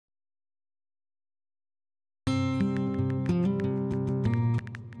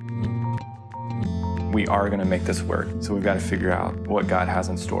we are going to make this work. So we've got to figure out what God has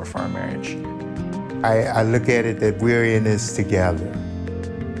in store for our marriage. I look at it that we're in this together.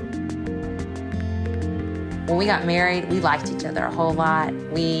 When we got married, we liked each other a whole lot.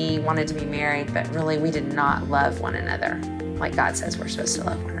 We wanted to be married, but really we did not love one another like God says we're supposed to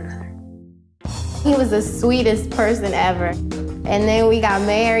love one another. He was the sweetest person ever. And then we got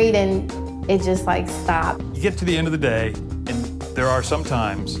married and it just like stopped. You get to the end of the day and there are some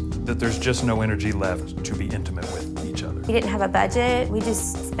times that there's just no energy left to be intimate with each other. We didn't have a budget, we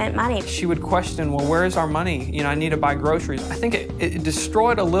just spent money. She would question, well, where is our money? You know, I need to buy groceries. I think it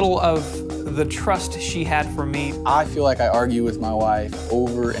destroyed a little of the trust she had for me. I feel like I argue with my wife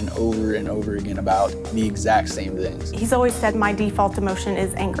over and over and over again about the exact same things. He's always said my default emotion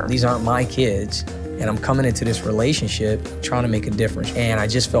is anger. These aren't my kids, and I'm coming into this relationship trying to make a difference, and I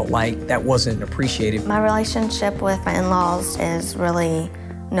just felt like that wasn't appreciated. My relationship with my in-laws is really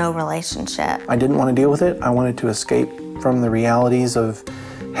no relationship. I didn't want to deal with it. I wanted to escape from the realities of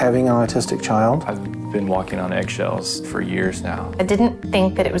having an autistic child. I've been walking on eggshells for years now. I didn't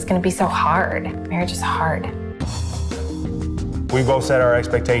think that it was going to be so hard. Marriage is hard. We both set our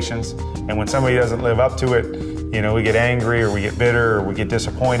expectations, and when somebody doesn't live up to it, you know, we get angry or we get bitter or we get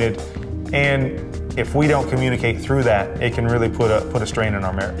disappointed. And if we don't communicate through that, it can really put a strain on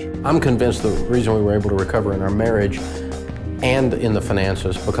our marriage. I'm convinced the reason we were able to recover in our marriage and in the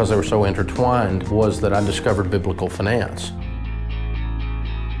finances, because they were so intertwined, was that I discovered biblical finance.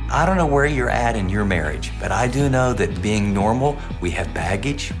 I don't know where you're at in your marriage, but I do know that being normal, we have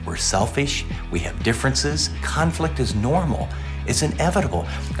baggage, we're selfish, we have differences. Conflict is normal. It's inevitable.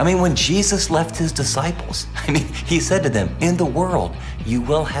 I mean, when Jesus left his disciples, he said to them, in the world, you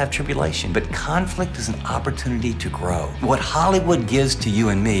will have tribulation, but conflict is an opportunity to grow. What Hollywood gives to you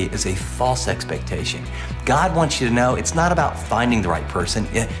and me is a false expectation. God wants you to know it's not about finding the right person.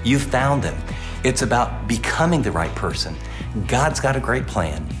 You've found them. It's about becoming the right person. God's got a great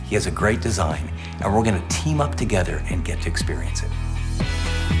plan. He has a great design, and we're going to team up together and get to experience it.